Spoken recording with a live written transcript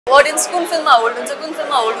audience कुन फिल्ममा hold हुन्छ कुन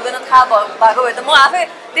फिल्ममा होल्ड हुँदैन थाहा भएको भए त म आफै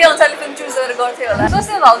त्यही अनुसारले फिल्म चुज गरेर गर्थेँ होला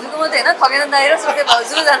सोचे भाउजूको मात्रै होइन खगेन दाइ र सोचे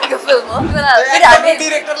भाउजू जानेको फिल्म हो फेरि हामी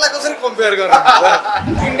डिरेक्टरलाई कसरी कम्पेयर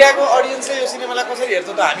गर्नुहुन्छ इन्डियाको अडियन्सले यो सिनेमालाई कसरी हेर्छ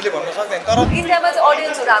त हामीले भन्न सक्दैन तर इन्डियामा चाहिँ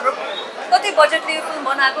अडियन्सहरू हाम्रो कति बजेटले यो फिल्म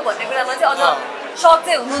बनाएको भन्ने कुरामा चाहिँ अझ सक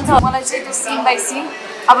चाहिँ हुनुहुन्छ मलाई चाहिँ त्यो सिन बाई सिन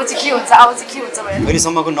अब चाहिँ के हुन्छ भनेर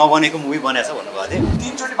अहिलेसम्मको नबनेको मुभी बनेको छ भन्नुभएको थियो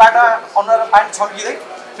 3 चोटि बाटा अनुहार पानी छल्किँदै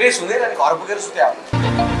फ्रेस हुँदै अनि घर पुगेर सुत्या हो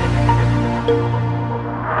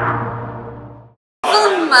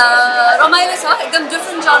फिल्म रमाइलो छ एकदम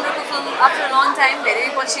different जनरको film after long time धेरै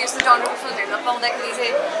पछि यस्तो जनरको फिल्म हेर्न पाउँदाखेरि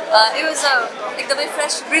चाहिँ इट वाज एकदमै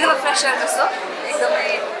fresh breath of fresh air जस्तो एकदमै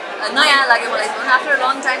नयाँ लाग्यो मलाई आफ्टर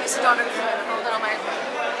लङ टाइम यस्तो जनरको फिल्म हेर्न पाउँदा रमाइलो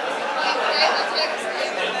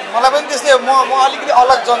मलाई पनि त्यस्तै म अलिकति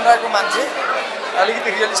अलग जनराको मान्छे अलिकति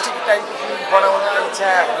रियलिस्टिक टाइपको फिल्म बनाउन इच्छा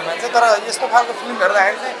हुने मान्छे तर यस्तो खालको फिल्म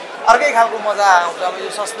हेर्दाखेरि चाहिँ अर्कै खालको मजा आउँछ अब यो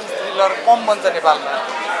सस्पेन्स थ्रिलर कम बन्छ नेपालमा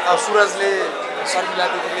अब सुरजले शर्मिला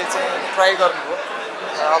दिदीले चाहिँ ट्राई गर्नुभयो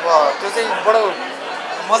अब त्यो चाहिँ बडो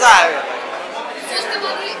मजा आयो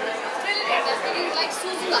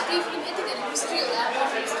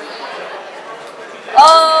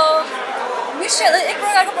मिस्ट्री एक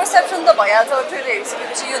प्रकारको पर्सेप्सन त भइहाल्छ ट्रेलर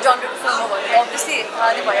हेरिसकेपछि यो जनरको फिल्म हो भने अभियसली थाहा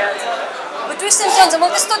नै भइहाल्छ अब ट्विस्ट एन्ड टर्न्स म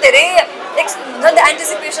त्यस्तो धेरै हुन्छ नि त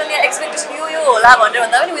एन्टिसिपेसन या एक्सपेक्टेसन यो होला भनेर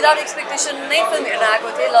भन्दा पनि विदाउट एक्सपेक्टेसन नै फिल्म हेर्न आएको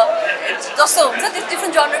थिएँ ल जस्तो हुन्छ त्यो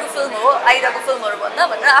डिफ्रेन्ट जनरको फिल्म हो आइरहेको फिल्महरू भन्दा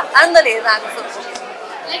भनेर आनन्दले हेर्न आएको फिल्म हो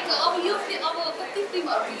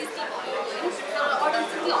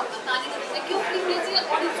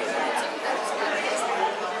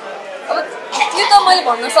अब त्यो त मैले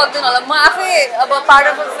भन्न सक्दैन होला म आफै अब पार्ट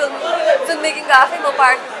अफ फिल्म मेकिङको आफै म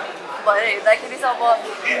पार्ट भएर हेर्दाखेरि चाहिँ अब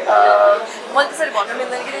मैले त्यसरी भन्नु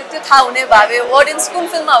मिल्दैन कि त्यो थाहा हुने भए अडियन्स कुन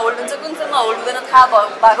फिल्ममा होल्ड हुन्छ कुन फिल्ममा होल्ड हुँदैन थाहा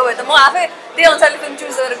भएको भए त म आफै त्यही अनुसारले फिल्म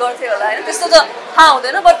चुज गरेर गर्थेँ होला होइन त्यस्तो त थाहा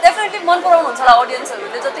हुँदैन बट डेफिनेटली मन पराउनुहुन्छ होला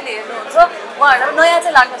अडियन्सहरूले जतिले हेर्नुहुन्छ उहाँहरूलाई नयाँ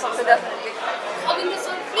चाहिँ लाग्न सक्छ डेफिनेटली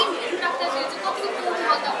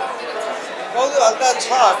कौतूहल त छ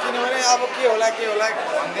किनभने अब के होला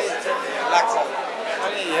भन्ने लाग्छ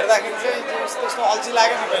अनि हेर्दाखेरि चाहिँ त्यस्तो अल्छी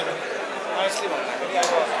लाग्यो नि कहिले अनेस्टली भन्दाखेरि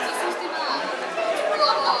अब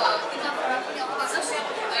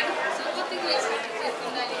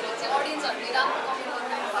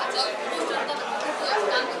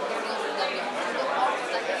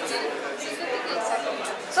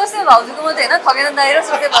सोचे भाउजूको मात्रै होइन खगेन दाइ र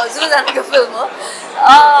सोचे भाउजू जानेको फिल्म हो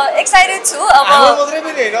एक्साइटेड छु अब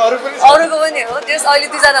अरूको पनि हो जस अहिले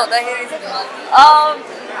दुईजना हुँदाखेरि चाहिँ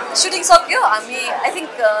सुटिङ सक्यो हामी आई थिङ्क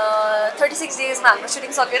 36 डेजमा हाम्रो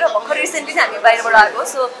सुटिङ सकेर भर्खर रिसेन्टली चाहिँ हामी बाहिरबाट आएको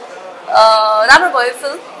सो राम्रो भयो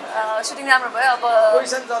फिल्म सुटिङ राम्रो भयो अब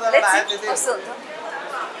कस्तो हुन्छ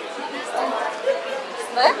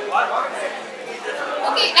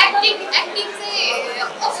ओके एक्टिङ चाहिँ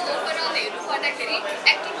कस्तो ओभरअल हेर्नु पर्दाखेरि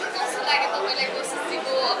एक्टिङ चाहिँ कस्तो लाग्यो तपाईँलाई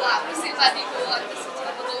कोसिसजीको अब हाम्रो शिल्पाजीको अनि त्यसपछि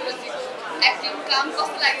अब गौरवजीको एक्टिङ काम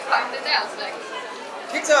कस्तो लाग्यो भन्दै चाहिँ हामीलाई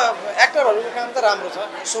ठिक छ एक्टरहरूको काम त राम्रो छ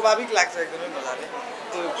स्वाभाविक लाग्छ एकदमै मजाले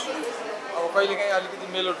त्यो अब कहिलेकाहीँ अलिकति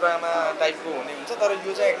मेलो ड्रामा टाइपको हुने हुन्छ तर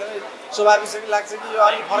यो चाहिँ एकदमै स्वाभाविक चाहिँ लाग्छ कि यो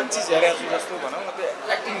अलिक फरक चिज हेरेको छु जस्तो भनौँ न त्यो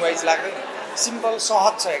एक्टिङ वाइज लाग्दैन सिम्पल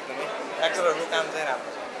सहज छ एकदमै एक्टरहरूको काम चाहिँ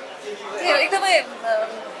राम्रो छ त्यो एकदमै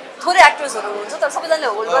थोरै एक्टर्सहरू हुन्छ तर सबैजनाले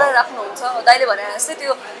होल्ड गरेर राख्नुहुन्छ दाइले भने जस्तै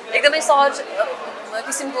त्यो एकदमै सहज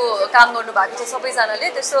किसिमको काम गर्नुभएको छ सबैजनाले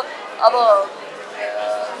त्यस्तो अब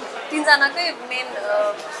तीनजनाकै मेन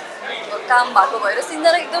काम भएको भएर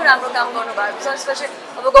तीनजना एकदम राम्रो काम गर्नुभएको छ स्पेसली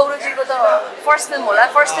अब गौरवजीको त फर्स्ट फिल्म होला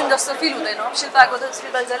फर्स्ट फिल्म जस्तो फिल हुँदैन शिल्पाको त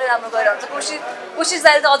शिल्पाजीले राम्रो गरिरहन्छ कोसिस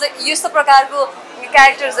दाइले त अझ यस्तो प्रकारको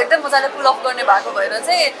क्यारेक्टर्स एकदम मजाले पुल अफ गर्ने भएको भएर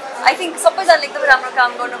चाहिँ आई थिङ्क सबैजनाले एकदमै राम्रो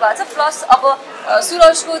काम गर्नुभएको छ प्लस अब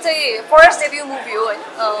सुरजको चाहिँ फर्स्ट डेब्यू मुभी हो होइन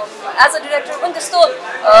एज अ डिरेक्टर पनि त्यस्तो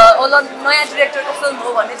नयाँ डिरेक्टरको फिल्म हो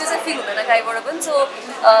भन्ने त्यो चाहिँ फिल हुँदैन कहीँबाट पनि सो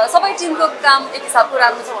सबै टिमको काम एक हिसाबको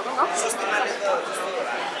राम्रो छ भनौँ न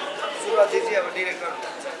सुरजजी अब डिरेक्टर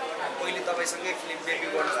हुनुहुन्छ पहिले तपाईँसँगै फिल्म डेब्यू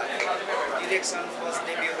गर्नुभएको डिरेक्सन फर्स्ट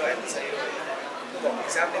डेब्यू रहेन छ यो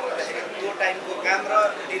हिसाबले गर्दाखेरि त्यो टाइमको काम र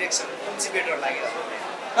डिरेक्सन कुन चाहिँ बेटर लाग्यो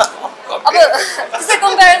अब त्यसै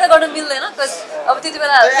कम्पेयर त गर्न मिल्दैन बिकज अब त्यति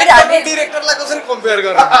बेला फेरि हामी डिरेक्टरलाई कसरी कम्पेयर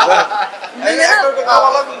गर्नु एक्टरको काम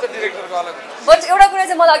अलग हुन्छ डिरेक्टरको अलग बट एउटा कुरा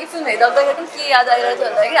चाहिँ मलाई अघि फिल्म हेर्दाखेरि पनि के याद आइरहेको थियो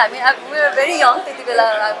भन्दाखेरि हामी वेआर भेरी यङ त्यति बेला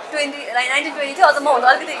 1920 थियो अझ म हुँदा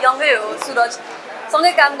अलिकति यङै हो सुरज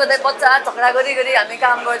सँगै काम गर्दै बच्चा झगडा गरी हामी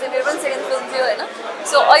काम गर्थ्यौँ मेरो पनि सेकेन्ड फिल्म थियो होइन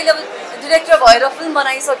सो अहिले अब डिरेक्टर भएर फिल्म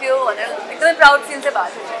बनाइसक्यो भनेर एकदमै प्राउड फिल चाहिँ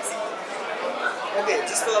भएको थियो ओके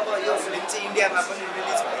जस्तो अब यो फिल्म चाहिँ इन्डियामा पनि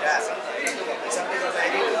रिलिज भइरहेछ त्यो भएको हिसाबले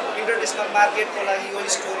गर्दाखेरि इन्टरनेसनल मार्केटको लागि यो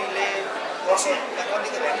स्टोरीले दर्शकलाई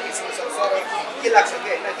कतिको लाग्छ कि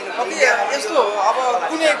होइन कति यस्तो अब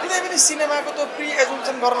कुनै पनि सिनेमाको त प्री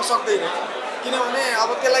एजुम्सन गर्न सक्दैन किनभने अब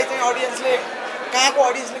त्यसलाई चाहिँ अडियन्सले कहाँको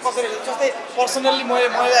अडियन्सले कसरी हेर्छ जस्तै पर्सनल्ली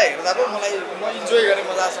मलाई हेर्दा पो म इन्जोय गरेँ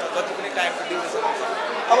मजासँग जति पनि टाइमको ड्युरेसन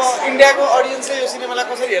अब इन्डियाको अडियन्सले यो सिनेमालाई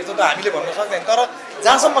कसरी हेर्छ त हामीले भन्न सक्दैन तर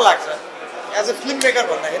जहाँसम्म लाग्छ एज अ फिल्म मेकर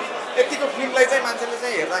भन्दाखेरि यतिको फिल्मलाई चाहिँ मान्छेले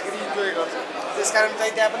चाहिँ हेर्दाखेरि इन्जोय गर्छ त्यसकारण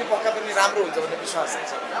चाहिँ त्यहाँ पनि पक्का पनि राम्रो हुन्छ भन्ने विश्वास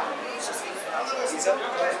छ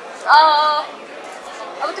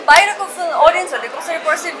अब त्यो बाहिरको अडियन्सहरूले कसरी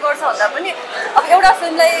पर्सिभ गर्छ भन्दा पनि अब एउटा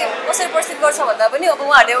फिल्मलाई कसरी पर्सिभ गर्छ भन्दा पनि अब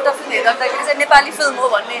उहाँहरूले एउटा फिल्म हेर्दाखेरि चाहिँ नेपाली फिल्म हो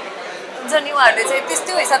भन्ने हुन्छ नि उहाँहरूले चाहिँ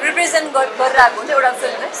त्यो हिसाब रिप्रेजेन्ट गरेर आएको हुन्छ एउटा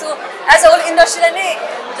फिल्मले सो एज अ होल इन्डस्ट्रीलाई नै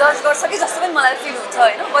जज गर्छ कि जस्तो पनि मलाई फिल हुन्छ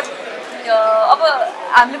होइन बट अब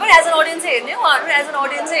हामीले पनि एज एन अडियन्सै हेर्ने हो उहाँहरू पनि एज एन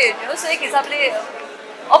अडियन्सै हेर्ने हो सो एक हिसाबले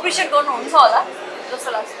अप्रिसिएट गर्नुहुन्छ होला जस्तो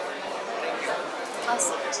लाग्छ हस्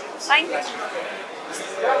थ्याङ्क यू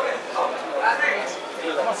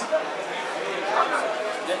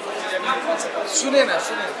सुनेन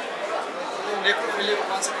नेक्रोफिलियाको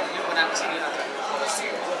कन्सेप्ट यो बनाएको छ नि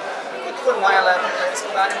कतिको नयाँ लाग्यो यसको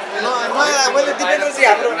बारेमा मैले दिपेन्द्रजी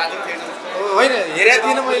हाम्रो होइन हेरेको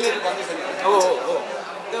थिइनँ मैले हो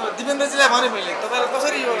त्यो दिपेन्द्रजीलाई भने मैले तपाईँलाई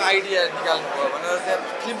कसरी यो आइडिया निकाल्नु भयो भनेर त्यहाँ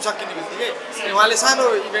फिल्म सकिने बित्तिकै उहाँले सानो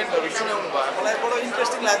इभेन्टहरू सुनाउनु भयो मलाई बडो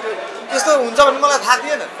इन्ट्रेस्टिङ लाग्यो यस्तो हुन्छ भने मलाई थाहा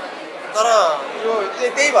थिएन तर यो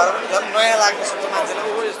त्यही भएर पनि झन् नयाँ लाग्न सक्छ मान्छेलाई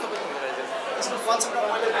ओ यस्तो पनि हुँदो रहेछ यसको कन्सेप्टमा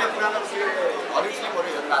मैले पुरानो हलिउड फिल्महरू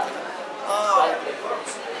हेर्नु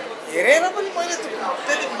हेरेर पनि मैले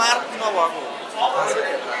त्यति मार्क नभएको मैले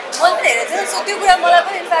पनि हेरेको थिएँ सो त्यो कुरा मलाई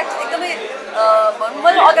पनि इन्फ्याक्ट एकदमै भनौँ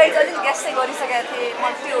मैले अगाडि चाहिँ अलिक ग्यास चाहिँ गरिसकेको थिएँ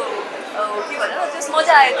मैले त्यो के भनौँ त्यस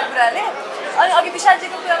मजा आयो त्यो कुराले अनि अघि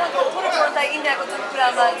विशालजीको कुरामा थोरै थोरै इन्डियाको जुन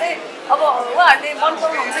कुरामा चाहिँ अब उहाँहरूले मन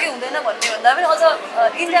पराउनुहुन्छ कि हुँदैन भन्ने भन्दा पनि अझ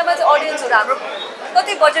इन्डियामा चाहिँ अडियन्सहरू हाम्रो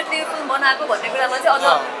कति बजेटले यो फिल्म बनाएको भन्ने कुरामा चाहिँ अझ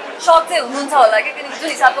सक चाहिँ हुनुहुन्छ होला कि किनकि जुन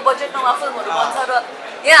हिसाबको बजेटमा उहाँ फिल्महरू बन्छ र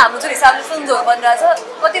यहाँ हाम्रो जुन हिसाबले फिल्महरू बनिरहेछ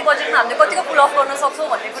कति बजेटमा हामीले कतिको पुल अफ गर्न सक्छौँ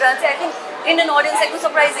भन्ने कुरा चाहिँ आई थिङ्क इन्डियन अडियन्स एकदम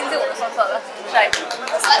सरप्राइजिङ चाहिँ हुनसक्छ होला सायद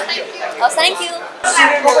थ्याङ्क यू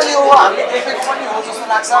सुनेको पनि हो हामीले देखेको पनि हो जस्तो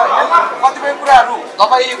लाग्छ होइन कतिपय कुराहरू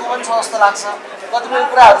दबाइएको पनि छ जस्तो लाग्छ कतिपय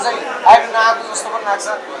कुराहरू चाहिँ आएर नआएको जस्तो पनि लाग्छ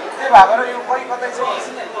त्यही भएर यो कहीँ कतै चाहिँ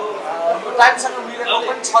यो टाइमसँग मिलेको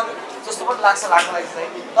पनि छ जस्तो पनि लाग्छ लाग्नलाई चाहिँ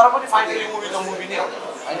तर पनि फाइनली मुभी त मुभी नै हो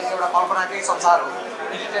होइन एउटा कल्पनाकै संसार हो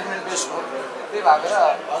इन्टरटेनमेन्ट बेस्ड हो त्यही भएर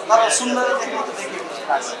तर सुन्दर देख्नु त देखिएको जस्तो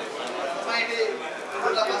लाग्छ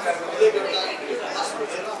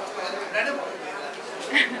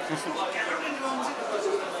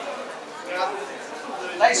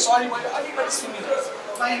दाइ सरी मैले अलिकति सुनिनँ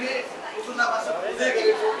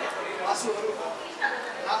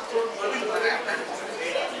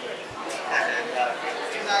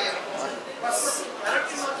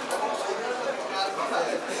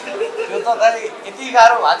त्यो त दाइ यति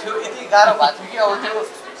गाह्रो भएको थियो कि अब त्यो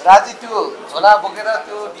राति त्यो झोला बोकेर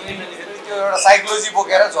त्यो एउटा साइकोलोजी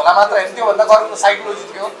बोकेर झोला मात्र होइन त्योभन्दा गर्नु साइकोलोजी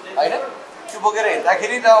थियो होइन त्यो बोकेर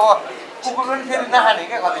हिँड्दाखेरि त अब कुकुर पनि फेरि नखाने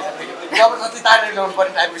क्या कति जबरजस्ती तानेर ल्याउनु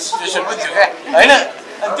पर्ने टाइपको सिचुएसन पनि थियो क्या होइन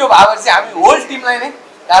अनि त्यो भएर चाहिँ हामी होल टिमलाई नै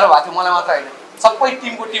गाह्रो भएको थियो मलाई मात्र होइन सबै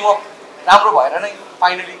टिमको टिमअप राम्रो भएर नै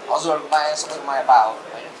फाइनली हजुरहरूको माया सबैको माया पायो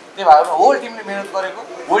होइन त्यही भएर होल टिमले मिहिनेत गरेको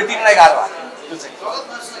होल टिमलाई गाह्रो भएको त्यो चाहिँ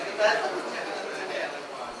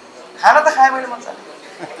खाना त खाएँ मैले मजाले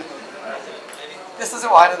त्यस्तो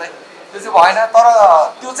चाहिँ भएन दाइ त्यो चाहिँ भएन तर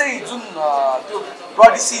त्यो चाहिँ जुन त्यो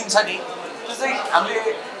ब्लडी सिन छ नि त्यो चाहिँ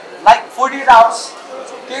हामीले लाइक 48 आवर्स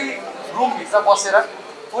त्यही रुमभित्र बसेर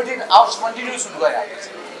 48 आवर्स कन्टिन्यू सुट गरेर हामीले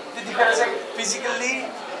त्यतिखेर चाहिँ फिजिकल्ली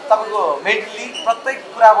तपाईँको मेन्टली प्रत्येक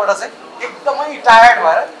कुराबाट चाहिँ एकदमै टायर्ड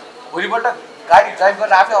भएर भोलिपल्ट गाडी ड्राइभ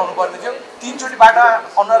गरेर आफै आउनुपर्ने थियो 3 चोटि बाटो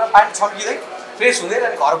अनुहारमा पानी छम्किँदै फ्रेस हुँदै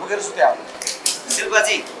अनि घर पुगेर सुत्या हो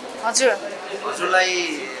शिल्पाजी हजुर हजुरलाई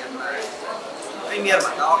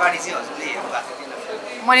प्रिमियरभन्दा अगाडि चाहिँ हजुरले हेर्नु भएको थिएन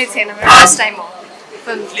मैले थिएन मेरो फर्स्ट टाइम हो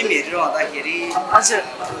फिल्म हेरिरहँदाखेरि हजुर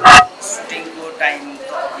सुटिङको टाइम त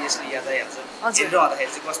अभियसली यादै हाल्छ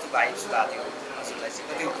हेरिरहँदाखेरि चाहिँ कस्तो भाइब्स भएको थियो हजुरलाई चाहिँ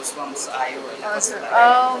कतिको गुस्बम्स आयो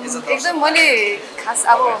एकदम मैले खास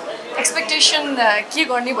अब एक्सपेक्टेसन के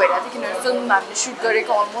गर्ने भइरहेको थियो किनभने फिल्म हामीले सुट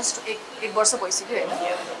गरेको अलमोस्ट एक वर्ष भइसक्यो होइन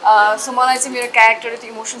सो मलाई चाहिँ मेरो क्यारेक्टरले त्यो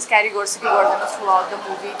इमोसन्स क्यारी गर्छ कि गर्दैन थ्रु आउट द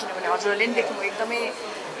मुभी किनभने हजुरहरूले पनि देख्नु एकदमै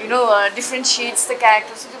डिफ्रेन्ट सेड्स द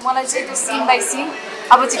क्यारेक्टर्स त्यो मलाई चाहिँ त्यो सिन बाई सिन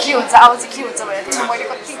अब चाहिँ के हुन्छ भनेर थियो मैले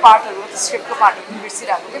कति पार्टहरू स्क्रिप्टको पार्टहरू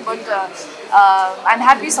बिर्सिरहेको थिएँ बट आइएम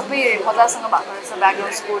ह्याप्पी सबै मजासँग भएको रहेछ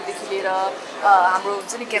ब्याकग्राउन्ड स्कोरदेखि लिएर हाम्रो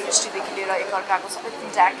हुन्छ नि केमिस्ट्रीदेखि लिएर एकअर्काको सबै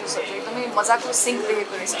तिनवटा एक्टर्सहरू एकदमै मजाको सिङ्क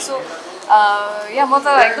देखेको रहेछ सो या म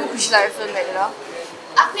त एकदम खुसी लाग्यो फिल्म हेरेर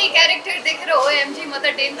आफ्नै क्यारेक्टर देखेर ओएमजी म त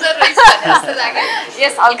डेन्जर रहेछ भने जस्तो लाग्यो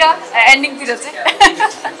यस हल्का एन्डिङतिर चाहिँ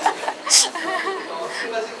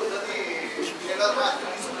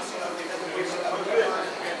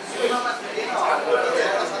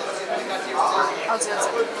हजुर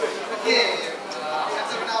हजुर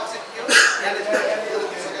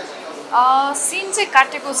सिन चाहिँ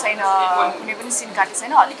काटेको छैन कुनै पनि सिन काटेको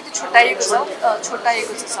छैन अलिकति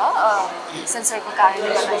छुट्याइएको चाहिँ छ सेन्सरको कारणले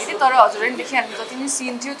गर्दाखेरि तर हजुरले देखिहाल्नु जति नै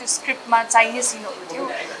सिन थियो त्यो स्क्रिप्टमा चाहिने सिनहरू थियो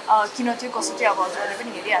किन थियो कसो थियो अब हजुरले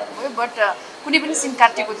पनि हेरिहाल्नुभयो बट कुनै पनि सिन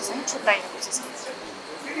काटेको चाहिँ छैन छुट्याइएको चाहिँ छ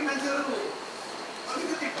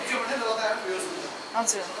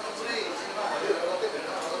हजुर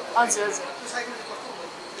हजुर हजुर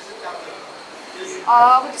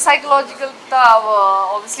अब त्यो साइकोलोजिकल त अब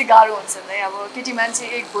अभियसली गाह्रो हुन्छ नि अब केटी मान्छे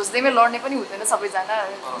एक खोज्दैमै लड्ने पनि हुँदैन सबैजना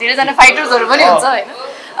धेरैजना फाइटर्सहरू पनि हुन्छ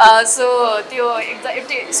होइन सो त्यो एकदम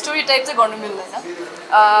एउटै स्टोरी टाइप चाहिँ गर्नु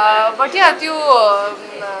मिल्दैन बट या त्यो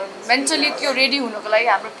मेन्टली त्यो रेडी हुनको लागि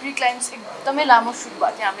हाम्रो प्री क्लाइम्स एकदमै लामो सुट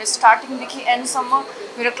भएको थियो हामीले स्टार्टिङदेखि एन्डसम्म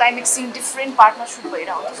मेरो क्लाइमेक्स सिन डिफ्रेन्ट पार्टमा सुट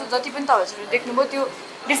भइरहेको थियो सो जति पनि तपाईँहरूले देख्नुभयो त्यो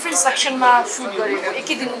डिफ्रेन्ट सेक्सनमा सुट गरेको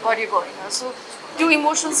एकै दिन गरेको होइन सो त्यो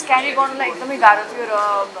इमोसन्स क्यारी गर्नुलाई एकदमै गाह्रो थियो र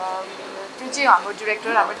त्यो चाहिँ हाम्रो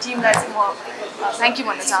डिरेक्टर हाम्रो टिमलाई चाहिँ म थ्याङ्क यू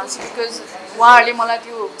भन्न चाहन्छु बिकज उहाँहरूले मलाई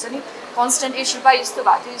त्यो हुन्छ नि कन्सटेन्ट शिल्पा यस्तो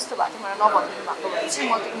भएको थियो भनेर नभनिदिनु भएको भए चाहिँ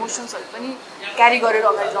म त्यो इमोसन्सहरू पनि क्यारी गरेर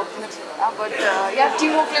अगाडि लग्दिनँ थियो होला बट या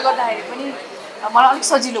टिमवर्कले गर्दाखेरि पनि मलाई अलिक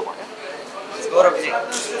सजिलो भयो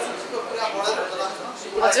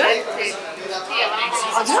हजुर हजुर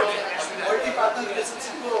हजुर हजुर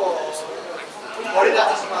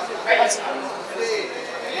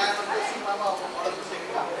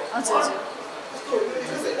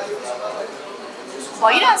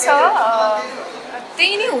भइरहेछ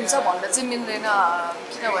त्यही नै हुन्छ भन्न चाहिँ मिल्दैन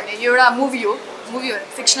किनभने यो एउटा मुभी हो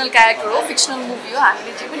फिक्सनल क्यारेक्टर हो फिक्सनल मुभी हो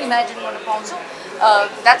हामीले जे पनि इमेजिन गर्न पाउँछौँ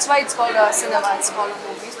that's why it's called cinema it's called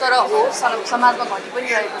movies तर हो समाजमा घटी पनि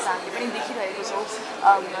रहेको छ हामीले पनि देखिरहेको छौँ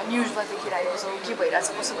न्युजमा देखिरहेको छौँ के भइरहेछ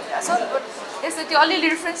कसो भइरहेछ बट यसले त्यो अलिअलि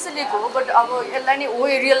रिफरेन्स चाहिँ लिएको हो बट अब यसलाई नै हो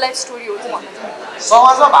रियल लाइफ स्टोरी हो चाहिँ भन्नु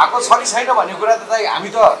समाजमा भएको छ कि छैन भन्ने कुरा त दाइ हामी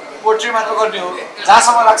त पोट्री मात्र गर्ने हो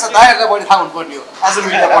जहाँसम्म लाग्छ दाइहरूलाई बढी थाहा हुनुपर्ने हो एज अ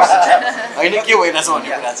मिडिया पर्सन होइन के भइरहेछ भन्ने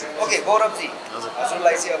कुरा चाहिँ ओके गौरवजी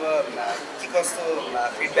हजुरलाई चाहिँ अब के कस्तो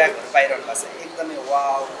फिडब्याकहरू पाइरहनु भएको छ एकदमै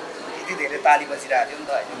वाउ यति धेरै ताली बजिरहेको थियो नि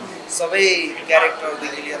त होइन सबै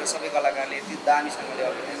क्यारेक्टरदेखि लिएर सबै कलाकारले यति दामीसँगले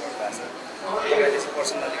अभिनय गर्नुभएको छ तपाईँले चाहिँ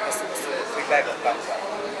पर्सनली कस्तो कस्तो फिडब्याकहरू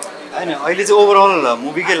पाउनुभएको होइन अहिले चाहिँ ओभरअल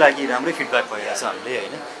मुभीकै लागि राम्रै फिडब्याक भइरहेछ हामीले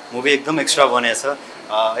होइन मुभी एकदम एक्स्ट्रा बनेछ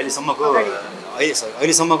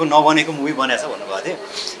अहिलेसम्मको नबनेको मुभी बनेछ भन्नुभएको थियो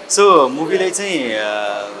सो मुभीलाई चाहिँ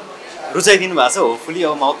रुचाइदिनु भएको छ होपफुली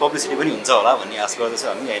अब माउथ पब्लिसिटी पनि हुन्छ होला भन्ने आश गर्दछौँ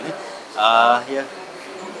हामी होइन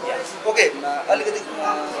ओके अलिकति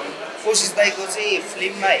कोसिस दाइको चाहिँ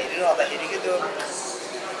फिल्ममा हेरिरहँदाखेरि के त्यो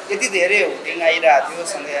यति धेरै हुटिङ आइरहेको थियो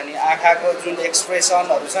सँगै अनि आँखाको जुन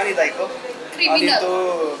एक्सप्रेसनहरू छ नि दाइको अनि त्यो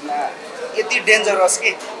यति डेन्जरस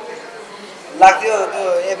के लाग्थ्यो त्यो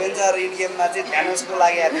एभेन्जर इन गेममा चाहिँ ध्यानसको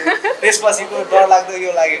लागेको थियो त्यसपछिको डर लाग्दो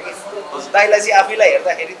यो लाग्यो कि दाइलाई चाहिँ आफैलाई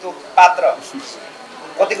हेर्दाखेरि त्यो पात्र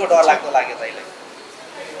कतिको डर लाग्दो लाग्यो दाइलाई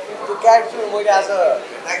त्यो क्यारेक्टर मैले आज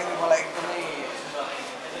हेर्दाखेरि मलाई एकदमै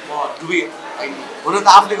डुबेँ हुन त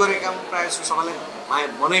आफूले गरेको काम प्रायः जस्तो सबैलाई माया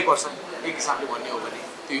मनैपर्छ एक हिसाबले भन्ने हो भने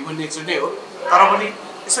त्यो ह्युमन नेचर नै हो तर पनि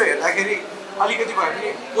यसो हेर्दाखेरि अलिकति भए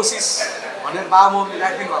पनि कोसिस भनेर बाबुआमाले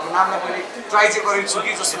राखिदिनु भएको नामलाई मैले ट्राई चाहिँ गरेको छु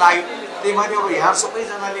कि जस्तो लाग्यो त्यही माथि अब यहाँ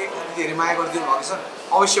सबैजनाले यति धेरै माया गरिदिनु भएको छ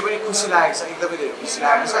अवश्य पनि खुसी लागेको छ एकदमै धेरै खुसी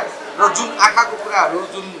लागेको छ र जुन आँखाको कुराहरू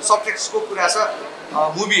जुन सबटेक्स्टको कुरा छ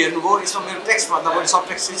मुभी हेर्नुभयो यसमा मेरो टेक्स्टभन्दा बढी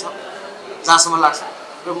सबटेक्स्ट चाहिँ छ जहाँसम्म लाग्छ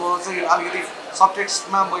र म चाहिँ अलिकति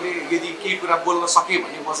सबटेक्स्टमा मैले यदि केही कुरा बोल्न सकेँ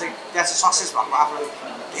भने म चाहिँ त्यहाँ चाहिँ सक्सेस भएको आफूलाई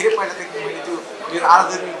धेरै पहिलादेखि मैले त्यो मेरो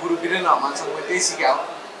आराधनीय गुरु वीरेन्द्र हमानसँग मैले त्यही सिकाएँ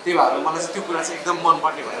त्यही भएर मलाई चाहिँ त्यो कुरा चाहिँ एकदम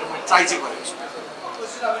मनपर्ने भनेर मैले ट्राई चाहिँ गरेको छु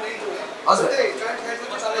हजुर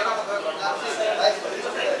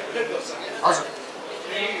हजुर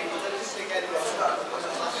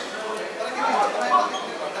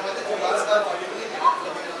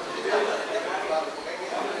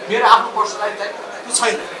मेरो आफ्नो पर्सनल लाइफ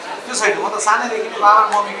चाहिँ त्यो छैन म त सानैदेखि नै बाबा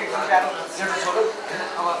मम्मीको एकदम प्यारो जेठो छोरो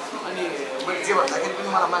अब अनि मैले जे भन्दाखेरि पनि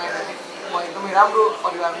मलाई माया गर्थेँ म एकदमै राम्रो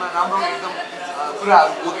परिवारमा राम्रो एकदम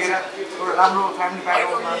कुराहरू बोकेर एउटा राम्रो फ्यामिली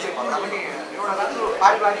ब्याकग्राउन्डमा चाहिँ भन्दा पनि एउटा राम्रो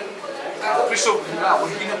पारिवारिक पृष्ठभूमिमा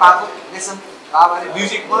हुर्किन पाएको लेसन बाबाले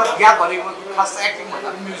म्युजिक मलाई याद भनेको खास त एक्टिङ भन्दा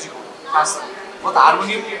पनि म्युजिक हो खास म त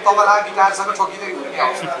हार्मोनियम तबला गिटारसँग ठोकिँदै हुर्के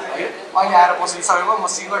आउँछु होइन अहिले आएर बस्ने समयमा म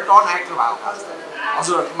सिङ्गर टर्न एक्टर भएको खास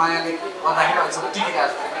हजुरहरूको मायाले गर्दाखेरि अहिलेसम्म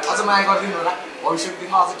टिकिरहेको छु अझ माया गरिदिनु होला भविष्यको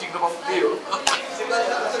दिनमा अझ टिक्न पाउँ त्यही हो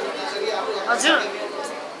हजुर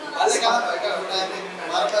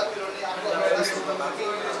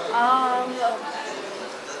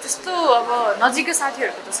त्यस्तो अब नजिकको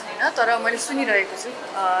साथीहरूको त छैन तर मैले सुनिरहेको छु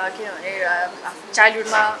किनभने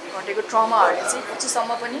चाइल्डहुडमा घटेको ट्रमाहरूले चाहिँ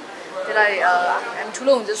पछिसम्म पनि त्यसलाई हामी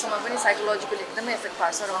ठुलो हुन्जेलसम्म पनि साइकोलोजिकली एकदमै इफेक्ट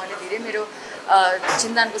पार्छ र मैले धेरै मेरो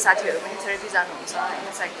चिन्तानको साथीहरू पनि थेरापी जानुहुन्छ होइन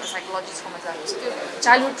साइकोलोजिस्टकोमा जानुहुन्छ त्यो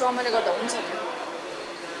चाइल्डहुड ट्रमाले गर्दा हुन्छ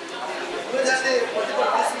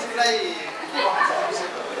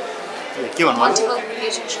के भन्नु मल्टिपल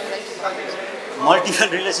रिलेसनसिपलाई मल्टिपल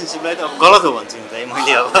रिलेसनसिपलाई त अब गलत हो भन्छु नि त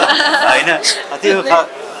मैले अब होइन त्यो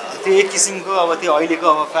एक किसिमको अब त्यो अहिलेको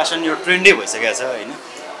अब फेसन यो ट्रेन्डै भइसकेको छ होइन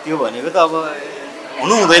त्यो भनेको त अब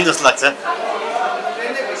हुनु हुँदैन जस्तो लाग्छ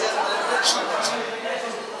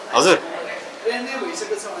हजुर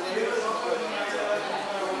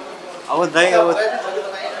अब दाइ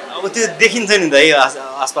अब त्यो देखिन्छ नि दाइ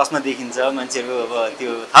आसपासमा देखिन्छ मान्छेहरू अब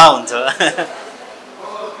त्यो थाहा हुन्छ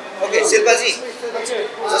ओके शिल्पाजी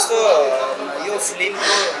जस्तो यो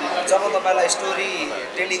फिल्मको जब तपाईँलाई स्टोरी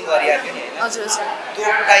टेलिङ गरिहाल्यो नि हजुर होइन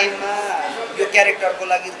त्यो टाइममा यो क्यारेक्टरको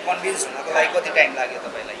लागि कन्भिन्स हुनको लागि कति टाइम लाग्यो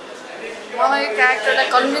तपाईँलाई मलाई क्यारेक्टरलाई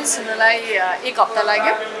कन्भिन्स हुनलाई 1 हप्ता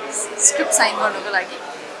लाग्यो स्क्रिप्ट साइन गर्नुको लागि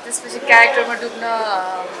त्यसपछि क्यारेक्टरमा डुब्न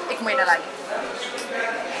 1 महिना लाग्यो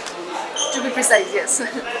टु बी प्रिसाइज यस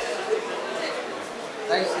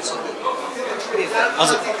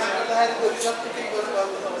हजुर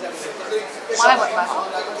मलाई भन्नुभएको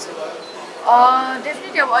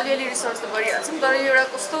डेफिनेटली अब अलिअलि रिसर्च त गरिहाल्छौँ तर एउटा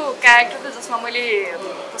कस्तो क्यारेक्टर त जसमा मैले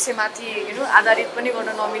कसैमाथि आधारित पनि गर्न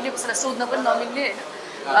नमिल्ने कसैलाई सोध्न पनि नमिल्ने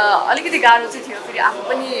होइन अलिकति गाह्रो चाहिँ थियो फेरि आफू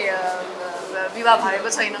पनि विवाह भएको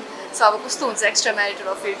छैन सो अब कस्तो हुन्छ एक्स्ट्रा म्यारिटल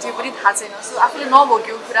अफेयर त्यो पनि थाहा छैन सो आफूले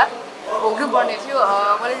नभोग्यो कुरा भोग्नुपर्ने थियो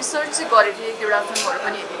मैले रिसर्च चाहिँ गरेको थिएँ 1-2 फिल्महरू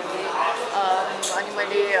पनि हेरेको थिएँ अनि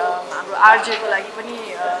मैले हाम्रो आरजेको लागि पनि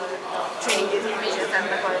ट्रेनिङ दिएको थिएँ इमेज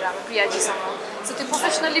एफएममा गएर हाम्रो प्रियाजीसँग सो त्यो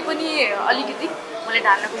प्रोफेसनली पनि अलिकति मैले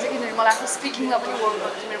ढाल्न खोजेँ किनभने मलाई आफ्नो स्पिकिङमा पनि वर्क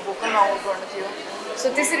गर्नु थियो मेरो भोकलमा वर्क गर्नु थियो सो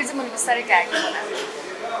त्यसरी चाहिँ मैले बिस्तारै क्यारेक्टर बनाएको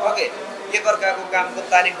ओके एकअर्काको कामको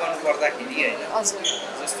तारिफ गर्नु पर्दाखेरि होइन हजुर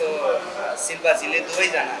जस्तो शिल्पाजीले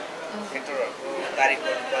दुवैजना एक्टरहरूको तारिफ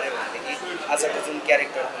गर्नु पऱ्यो भनेदेखि आजको जुन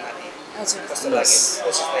क्यारेक्टरको माथि हजुर कस्तो लाग्यो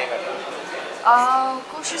कोसिसबाट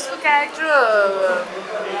कोसिसको क्यारेक्टर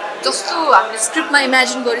जस्तो हामीले स्क्रिप्टमा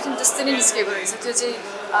इमेजिन गरेको थियौँ त्यस्तै नै निस्केको रहेछ त्यो चाहिँ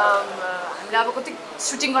हामीले अब कति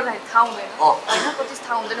सुटिङ गर्दाखेरि थाहा हुँदैन होइन कति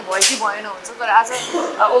थाहा हुँदैन भयो कि भएन हुन्छ तर आज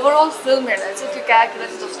ओभरअल फिल्म हेर्दा चाहिँ त्यो क्यारेक्टरलाई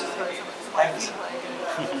चाहिँ जस्टिस गरेछ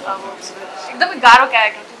अब एकदमै गाह्रो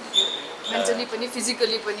क्यारेक्टर थियो मेन्टली पनि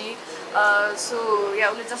फिजिकली पनि सो या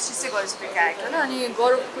उसले जस्टिस चाहिँ गरेछ त्यो क्यारेक्टर अनि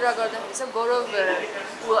गौरवको कुरा गर्दाखेरि चाहिँ गौरव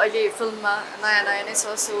ऊ अहिले फिल्ममा नयाँ नयाँ नै छ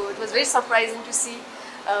so it was very surprising to see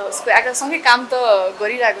उसको एक्टरसँगै काम त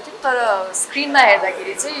गरिरहेको थियौँ तर स्क्रिनमा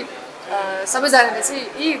हेर्दाखेरि चाहिँ सबैजनाले चाहिँ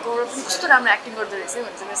यी गौरव पनि कस्तो राम्रो एक्टिङ गर्दो रहेछ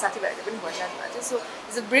भनेर मेरो साथीभाइहरूले पनि भनिरहनु भएको थियो so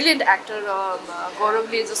is a brilliant actor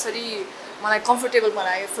गौरवले जसरी मलाई कम्फर्टेबल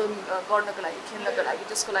बनायो फिल्म गर्नको लागि खेल्नको लागि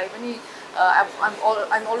त्यसको लागि पनि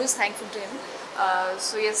I'm always thankful to him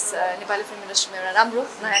so yes Nepali film इन्डस्ट्रीमा एउटा राम्रो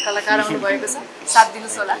नयाँ कलाकार आउनु भएको छ साथ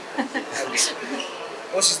दिनुहोस् होला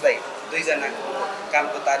कोसिस दाइ दुईजनाको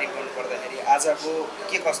कामको तारिफ गर्नु पर्दाखेरि आजको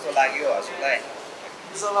के कस्तो लाग्यो हजुरलाई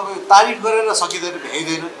अब तारिफ गरेर सकिँदैन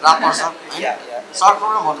भ्याइँदैन रात पर्छ होइन सर्टमा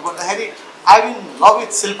भन्नुपर्दाखेरि आई विन लभ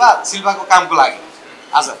विथ शिल्पाको कामको लागि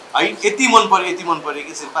आज है यति मन पऱ्यो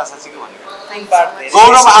कि शिल्पा साँच्चीको भनेको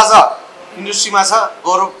गौरव आज इन्डस्ट्रीमा छ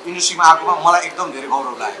गौरव इन्डस्ट्रीमा आएकोमा मलाई एकदम धेरै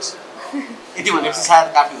गौरव लागेको छ यति भनेपछि सायद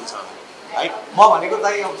काफी हुन्छ है म भनेको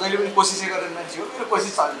दाइ अब जहिले पनि कोसिसै गरेर मान्छे हो मेरो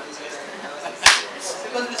कोसिस चल्छ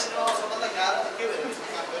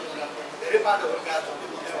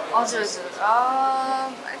हजुर हजुर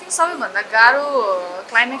आई थिङ्क सबैभन्दा गाह्रो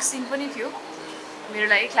क्लाइमेक्स सिन पनि थियो मेरो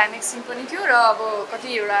लागि क्लाइमेक्स सिन पनि थियो र अब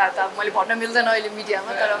कतिवटा त मैले भन्न मिल्दैन अहिले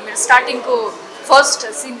मिडियामा तर मेरो स्टार्टिङको फर्स्ट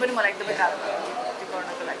सिन पनि मलाई एकदमै गाह्रो भयो त्यो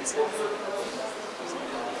गर्नको लागि चाहिँ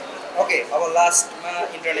ओके अब लास्टमा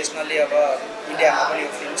इन्टरनेसनली अब इन्डियामा पनि यो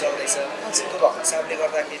फिल्म चल्दैछ त्यो भएको हिसाबले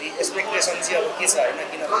गर्दाखेरि एक्सपेक्टेसन चाहिँ अब के छ होइन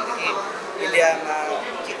किनभनेदेखि इन्डियामा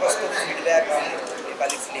के कस्तो फिडब्याक आउने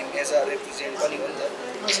Nepali film as a represent पनि हो नि त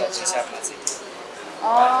हिसाबमा चाहिँ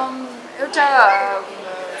एउटा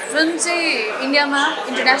फिल्म चाहिँ इन्डियामा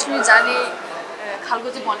इन्टरनेसनली जाने खालको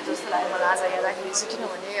चाहिँ बने जस्तो लाग्यो मलाई आज हेर्दाखेरि चाहिँ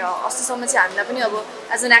किनभने अस्तिसम्म चाहिँ हामीलाई पनि अब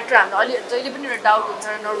एज एन एक्टर हामीलाई अलि जहिले पनि एउटा डाउट हुन्छ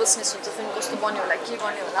नर्भसनेस हुन्छ फिल्म कस्तो बन्यो होला के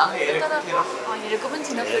गर्ने होला तर हेरेको पनि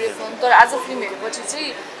थिइनँ फेरि फिल्म तर आज फिल्म हेरेपछि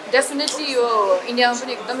चाहिँ डेफिनेटली यो इन्डियामा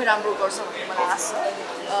पनि एकदमै राम्रो गर्छ भन्ने मलाई आशा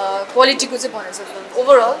क्वालिटीको चाहिँ भनेछ फिल्म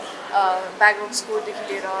ओभरअल ब्याकग्राउन्ड स्कोरदेखि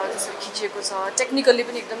लिएर जसरी खिचिएको छ टेक्निकल्ली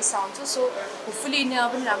पनि एकदम साउन्ड छ सो होपफुली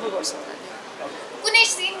इन्डियामा पनि राम्रो गर्छ होला कुनै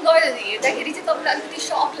सिन हेर्दाखेरि चाहिँ तपाईँलाई अलिकति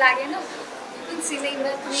सक लागेन कुन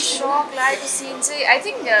सिनैमा सक लागेको सिन चाहिँ I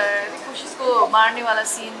think कोसिसको मार्नेवाला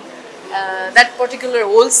scene that particular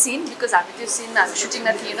whole scene because हामी त्यो सिन हामी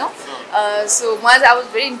सुटिङमा थिएनौँ सो मलाई चाहिँ I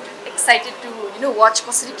was very excited to watch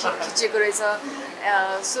कसरी खिचेको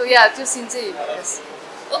रहेछ सो या त्यो सिन चाहिँ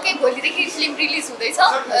ओके भोलिदेखि फिल्म रिलिज हुँदैछ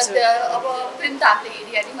अब फिल्म त हामीले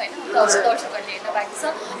हेरिहाल्यौँ होइन दर्शकहरूले हेर्न बाँकी छ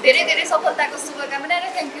धेरै धेरै सफलताको शुभकामना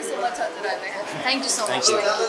र थ्याङ्क यू सो मच हजुरहरूलाई थ्याङ्क यू सो मच